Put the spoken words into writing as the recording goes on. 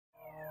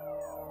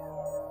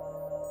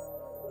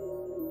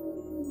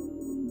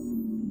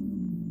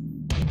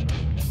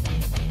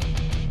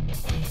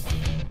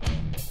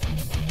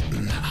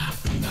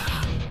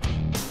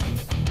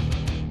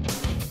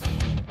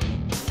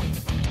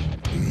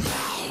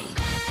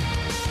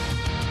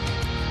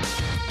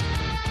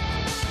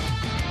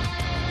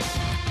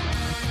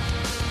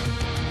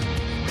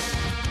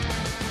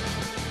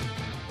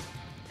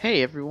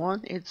Hey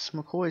everyone, it's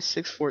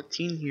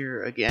McCoy614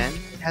 here again.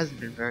 It hasn't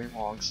been very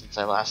long since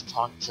I last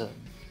talked to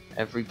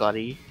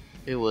everybody.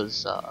 It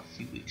was a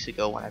few weeks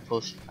ago when I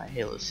posted my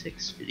Halo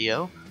 6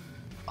 video.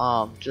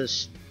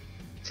 Just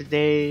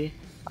today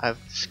I've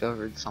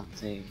discovered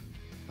something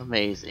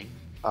amazing.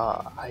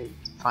 I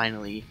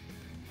finally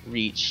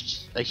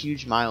reached a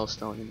huge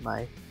milestone in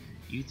my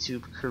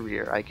YouTube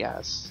career, I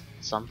guess.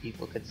 Some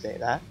people could say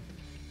that.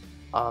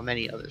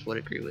 Many others would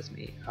agree with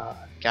me.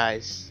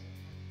 Guys,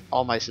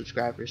 all my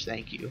subscribers,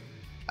 thank you.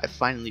 I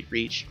finally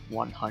reached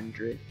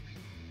 100.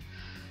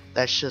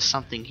 That's just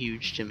something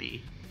huge to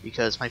me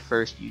because my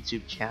first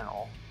YouTube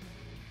channel,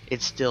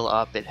 it's still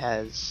up. It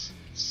has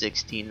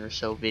 16 or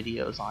so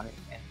videos on it,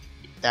 and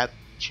that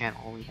channel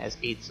only has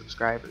 8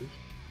 subscribers.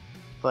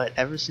 But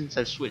ever since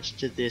I've switched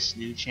to this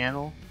new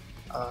channel,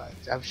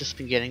 I've just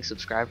been getting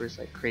subscribers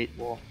like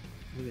well,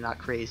 maybe not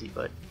crazy,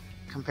 but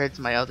compared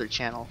to my other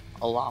channel,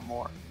 a lot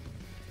more.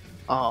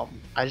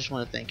 I just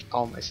want to thank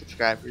all my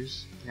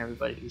subscribers and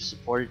everybody who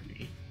supported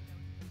me.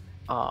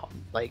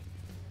 Like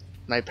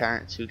my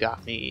parents who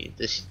got me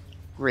this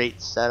great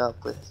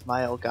setup with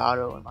my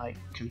Elgato and my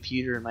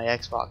computer and my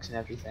Xbox and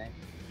everything,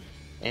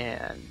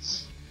 and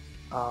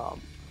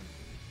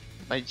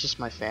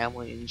my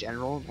family in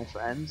general, my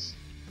friends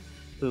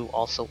who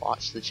also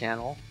watch the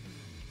channel.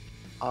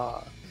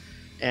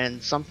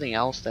 And something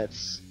else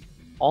that's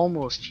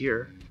almost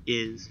here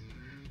is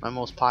my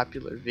most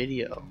popular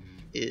video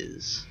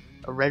is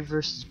a red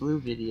versus blue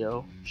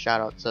video.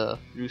 Shout out to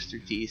Rooster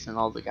Teeth and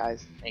all the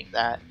guys that make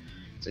that.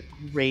 It's a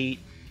great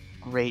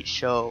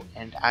show,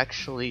 and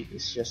actually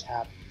this just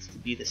happens to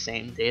be the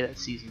same day that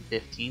season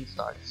 15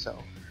 started, so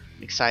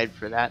I'm excited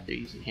for that. They're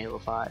using Halo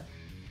 5.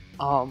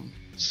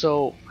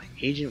 So my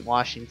Agent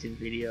Washington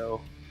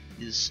video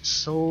is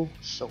so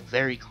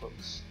very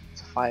close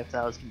to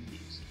 5,000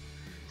 views.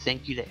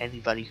 Thank you to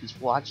anybody who's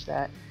watched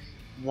that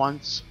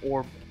once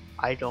or more.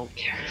 I don't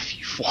care if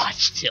you've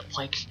watched it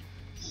like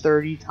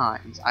 30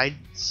 times. I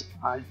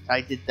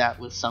did that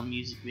with some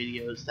music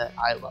videos that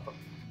I love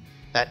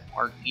that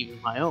aren't even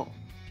my own.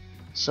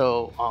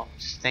 So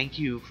just thank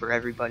you for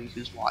everybody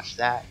who's watched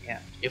that, and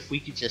if we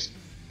could just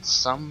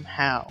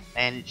somehow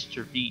manage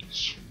to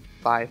reach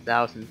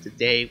 5,000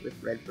 today with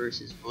red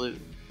versus blue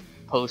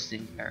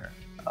posting there,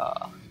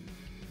 I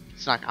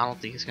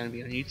don't think it's going to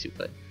be on YouTube,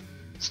 but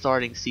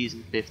starting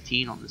season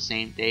 15 on the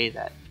same day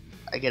that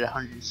I get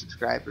 100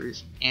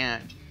 subscribers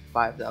and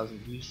 5,000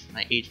 views for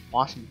my Agent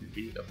Washington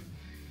video,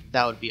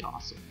 that would be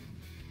awesome.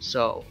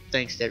 So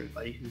thanks to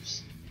everybody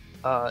who's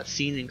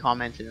seen and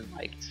commented and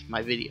liked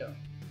my video.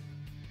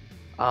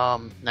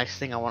 Next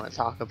thing I want to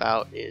talk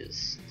about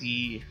is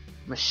the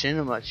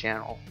Machinima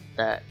channel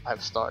that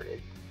I've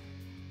started.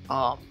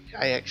 I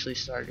actually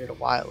started a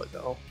while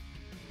ago,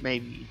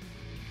 maybe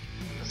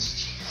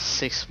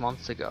 6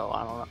 months ago.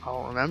 I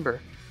don't remember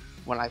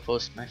when I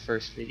posted my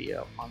first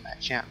video on that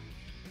channel,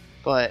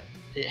 but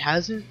it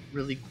hasn't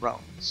really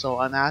grown. So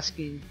I'm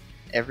asking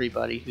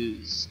everybody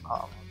who's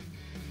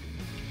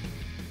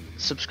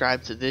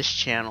subscribed to this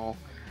channel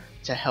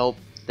to help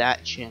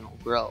that channel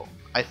grow.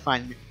 I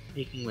find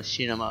making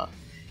Machinima,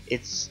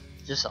 it's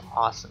just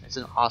awesome. It's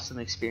an awesome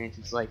experience.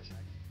 It's like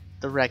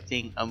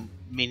directing a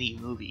mini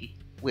movie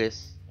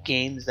with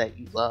games that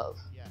you love.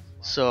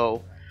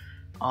 So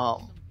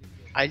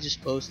I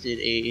just posted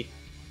a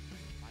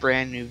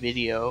brand new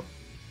video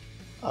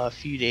a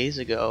few days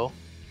ago.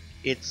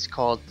 It's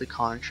called The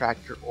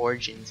Contractor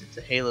Origins. It's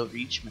a Halo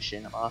Reach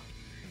Machinima.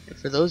 And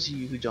for those of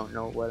you who don't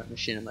know what a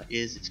Machinima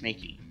is, it's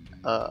making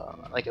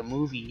like a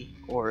movie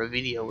or a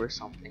video or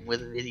something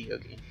with a video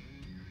game.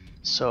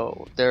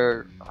 So there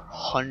are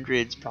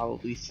hundreds,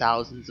 probably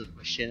thousands of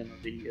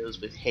Machinima videos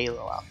with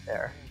Halo out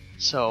there.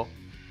 So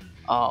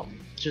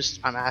I'm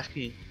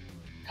asking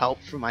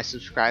help from my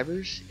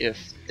subscribers if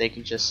they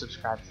can just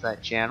subscribe to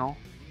that channel.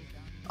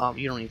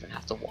 You don't even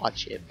have to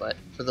watch it, but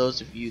for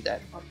those of you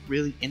that are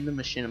really into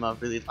Machinima,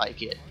 really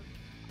like it,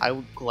 I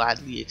would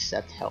gladly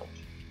accept help.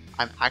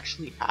 I'm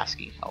actually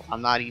asking help.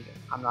 I'm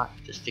not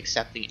just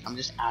accepting it. I'm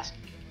just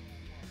asking it.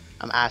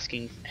 I'm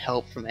asking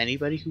help from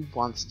anybody who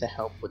wants to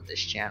help with this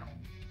channel,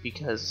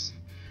 because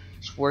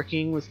just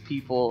working with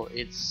people,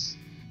 it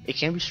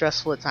can be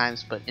stressful at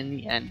times, but in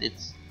the end,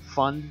 it's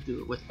fun to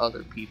do it with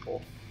other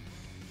people.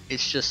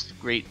 It's just a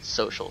great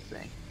social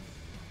thing.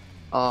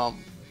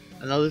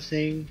 Another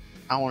thing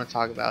I want to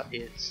talk about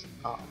is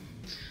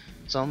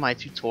some of my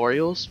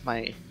tutorials.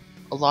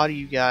 A lot of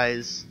you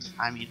guys,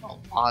 I mean a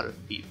lot of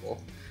people,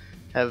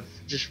 have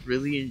just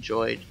really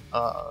enjoyed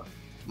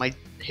my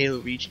Halo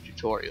Reach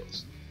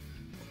tutorials.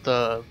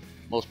 The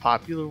most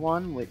popular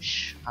one,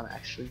 which I'm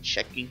actually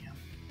checking how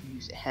many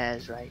views it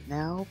has right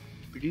now,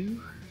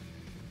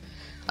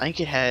 I think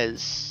it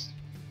has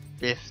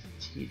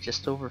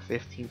just over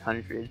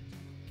 1,500.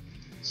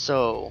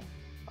 So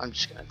I'm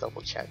just gonna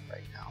double check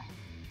right now.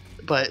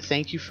 But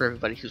thank you for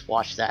everybody who's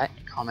watched that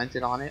and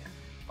commented on it.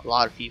 A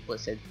lot of people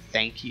have said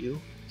thank you,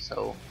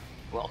 so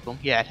welcome.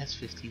 Yeah, it has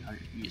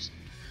 1,500 views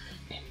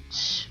and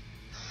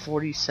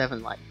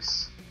 47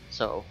 likes.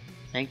 So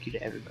thank you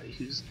to everybody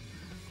who's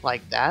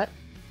like that.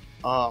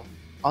 Um,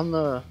 on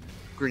the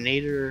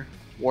Grenader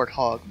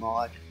Warthog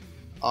mod,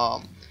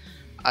 um,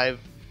 I've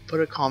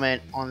put a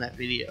comment on that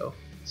video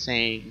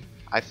saying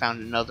I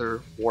found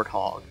another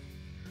Warthog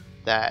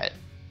that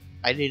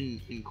I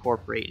didn't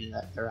incorporate, in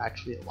that there are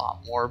actually a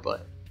lot more,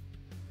 but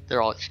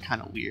they're all just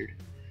kind of weird.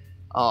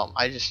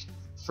 I just,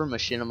 for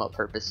machinima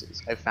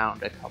purposes, I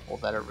found a couple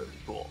that are really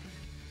cool.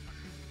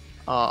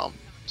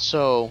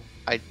 So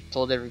I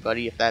told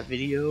everybody if that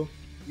video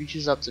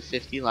reaches up to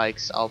 50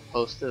 likes, I'll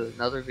post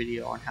another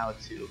video on how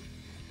to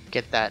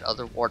get that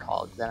other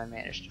Warthog that I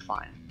managed to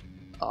find.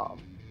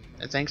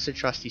 And thanks to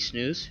Trusty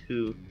Snooze,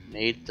 who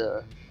made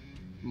the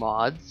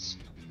mods,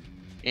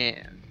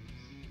 and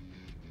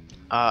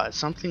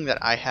something that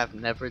I have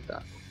never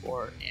done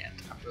before and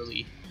I'm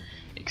really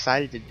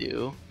excited to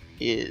do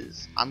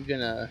is I'm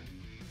gonna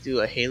do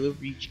a Halo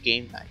Reach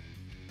game night.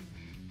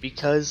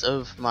 Because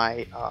of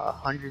my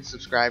 100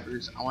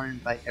 subscribers, I want to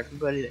invite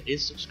everybody that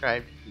is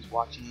subscribed who's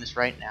watching this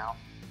right now.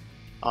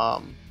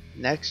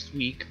 Next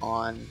week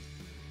on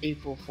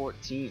April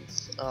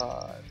 14th,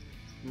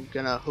 I'm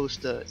gonna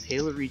host a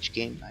Halo Reach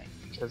game night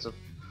because of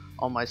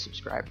all my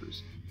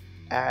subscribers.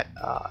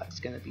 It's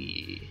gonna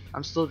be,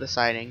 I'm still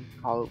deciding,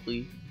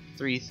 probably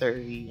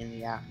 3:30 in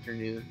the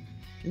afternoon.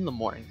 In the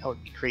morning, that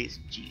would be crazy.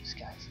 Jeez,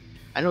 guys.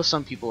 I know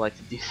some people like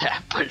to do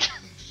that, but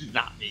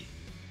not me.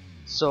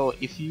 So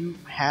if you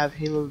have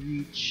Halo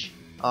Reach,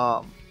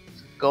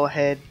 go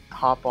ahead,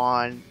 hop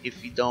on.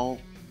 If you don't,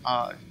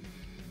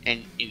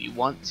 and if you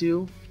want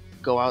to,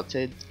 go out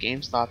to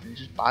GameStop and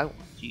just buy one.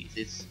 Jeez,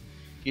 if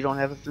you don't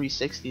have a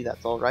 360,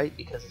 that's alright,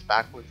 because it's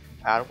backwards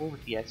compatible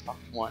with the Xbox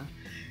One,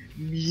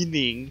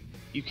 meaning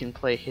you can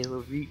play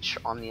Halo Reach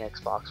on the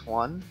Xbox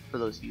One, for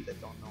those of you that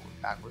don't know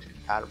what backwards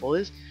compatible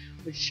is,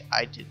 which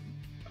I didn't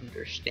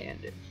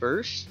understand at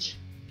first,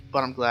 but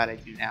I'm glad I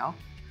do now.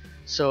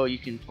 So you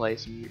can play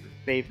some of your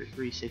favorite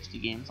 360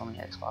 games on the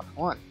Xbox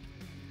One.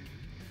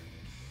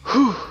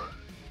 Whew,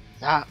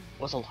 that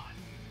was a lot.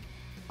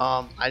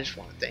 I just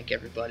want to thank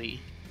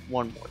everybody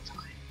one more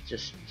time.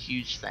 Just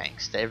huge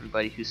thanks to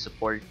everybody who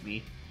supported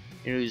me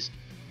and who's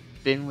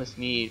been with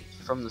me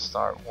from the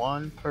start.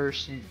 One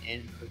person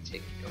in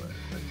particular,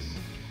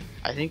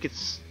 I think it's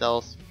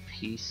Stealth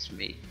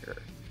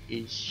Peacemaker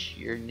is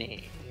your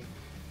name.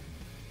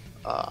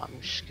 I'm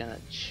just gonna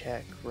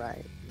check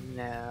right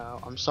now.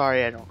 I'm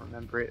sorry I don't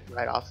remember it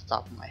right off the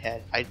top of my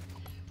head.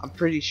 I'm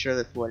pretty sure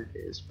that's what it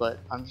is, but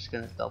I'm just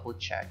gonna double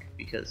check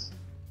because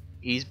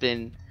he's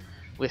been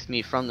with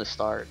me from the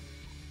start,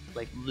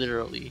 like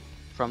literally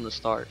from the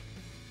start.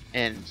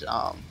 And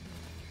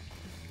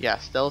yeah,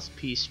 Stealth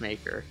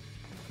Peacemaker,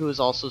 who is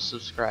also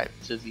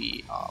subscribed to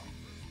the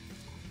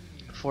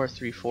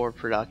 434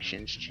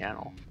 Productions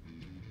channel,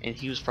 and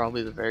he was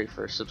probably the very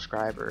first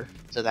subscriber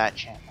to that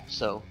channel.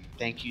 So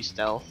thank you,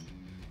 Stealth,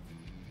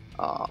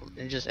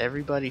 and just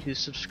everybody who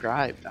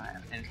subscribed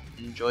and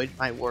enjoyed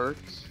my work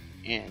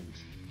and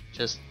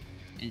just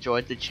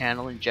enjoyed the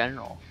channel in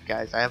general.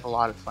 Guys, I have a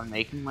lot of fun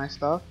making my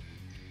stuff,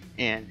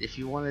 and if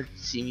you want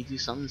to see me do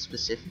something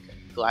specific,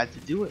 I'm glad to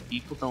do it.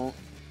 People don't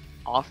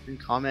often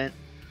comment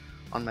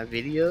on my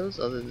videos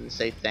other than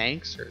say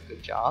thanks or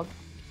good job,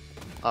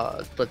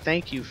 but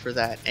thank you for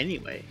that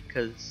anyway,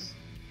 because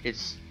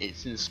it's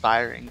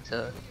inspiring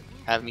to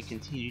have me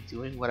continue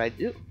doing what I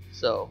do.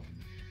 So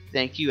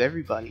thank you,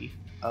 everybody.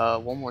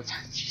 One more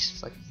time.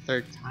 Jesus, like the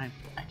third time.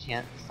 I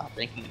can't stop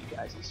thanking you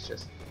guys. It's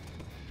just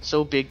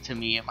so big to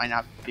me. It might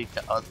not be big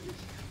to others,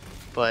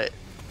 but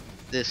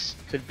this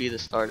could be the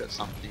start of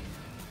something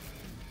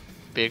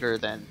bigger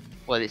than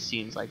what it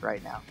seems like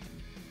right now.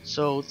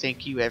 So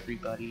thank you,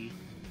 everybody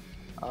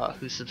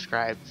who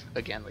subscribed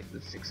again, like the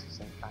 6th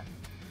or 7th time.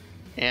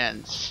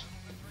 And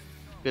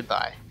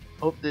goodbye.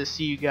 Hope to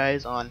see you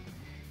guys on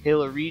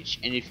Halo Reach,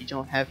 and if you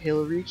don't have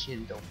Halo Reach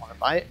and don't want to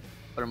buy it,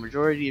 but a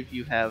majority of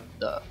you have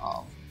the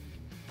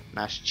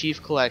Master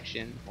Chief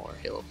Collection or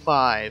Halo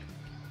 5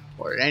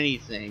 or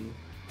anything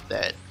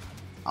that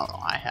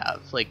I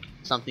have, like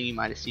something you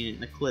might have seen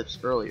in the clips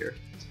earlier,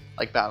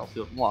 like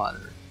Battlefield 1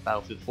 or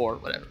Battlefield 4 or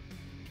whatever,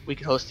 we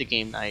could host a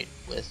game night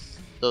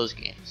with those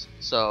games.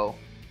 So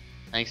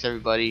thanks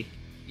everybody,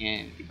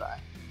 and goodbye.